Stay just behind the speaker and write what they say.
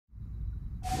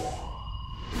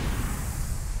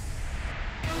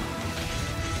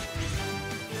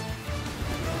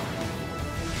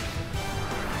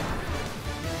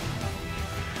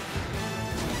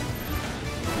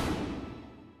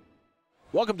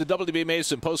Welcome to WB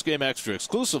Mason Postgame Extra,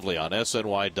 exclusively on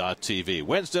SNY.TV.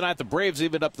 Wednesday night, the Braves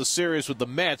evened up the series with the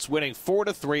Mets, winning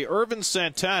 4-3. Irvin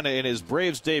Santana, in his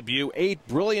Braves debut, 8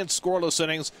 brilliant scoreless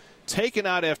innings, taken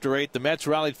out after 8. The Mets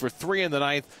rallied for 3 in the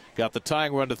ninth, got the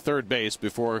tying run to third base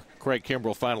before Craig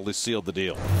Kimbrell finally sealed the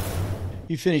deal.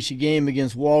 You finish a game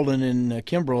against Walden and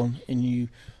Kimbrell, and you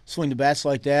swing the bats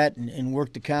like that and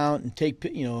work the count and take,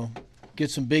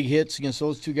 get some big hits against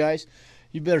those two guys.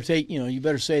 You better say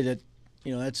that.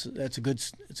 That's a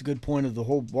good point of the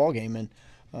whole ball game, and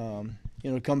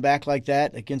to come back like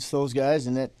that against those guys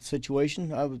in that situation,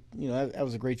 that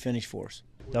was a great finish for us.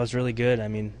 That was really good. I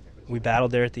mean, we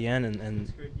battled there at the end,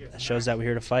 and that shows that we're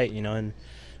here to fight, and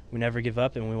we never give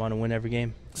up, and we want to win every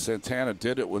game. Santana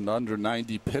did it with under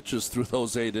 90 pitches through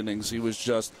those 8 innings. He was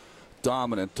just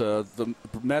dominant. The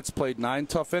Mets played 9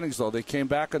 tough innings, though. They came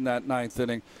back in that 9th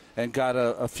inning and got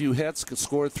a few hits,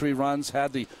 scored 3 runs,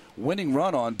 had the winning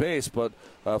run on base, but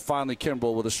finally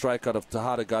Kimbrell with a strikeout of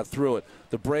Tejada got through it.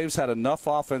 The Braves had enough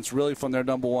offense really from their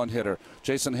 #1 hitter.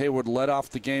 Jason Hayward led off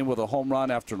the game with a home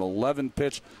run after an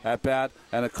 11-pitch at bat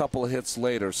and a couple of hits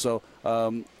later. So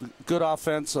good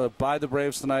offense by the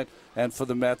Braves tonight, and for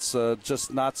the Mets,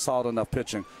 just not solid enough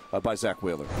pitching by Zack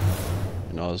Wheeler.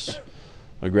 I was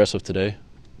aggressive today,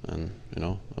 and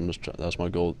that's my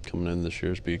goal coming in this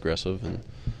year, is be aggressive. And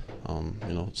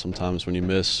sometimes when you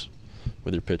miss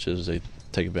with your pitches, they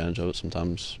take advantage of it.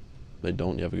 Sometimes they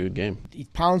don't. You have a good game. He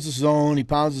pounds the zone. He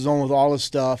pounds the zone with all his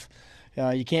stuff.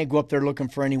 You can't go up there looking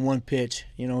for any one pitch.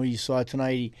 You saw it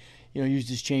tonight. He used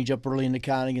his changeup early in the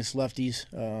count against lefties,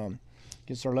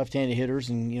 against our left-handed hitters,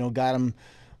 and got him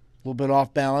a little bit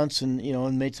off balance, and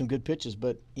and made some good pitches.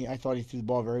 But I thought he threw the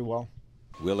ball very well.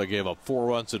 Wheeler gave up 4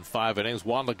 runs in 5 innings.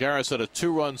 Juan Lagares had a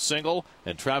 2-run single,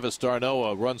 and Travis d'Arnaud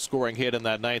a run-scoring hit in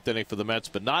that 9th inning for the Mets,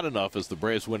 but not enough as the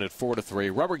Braves win at 4-3.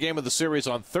 Rubber game of the series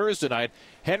on Thursday night.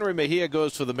 Henry Mejia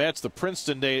goes for the Mets. The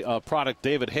Princeton product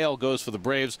David Hale goes for the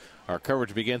Braves. Our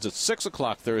coverage begins at 6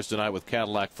 o'clock Thursday night with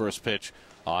Cadillac first pitch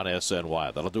on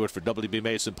SNY. That'll do it for WB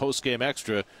Mason Postgame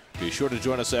Extra. Be sure to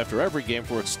join us after every game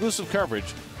for exclusive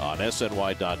coverage on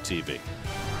SNY.TV.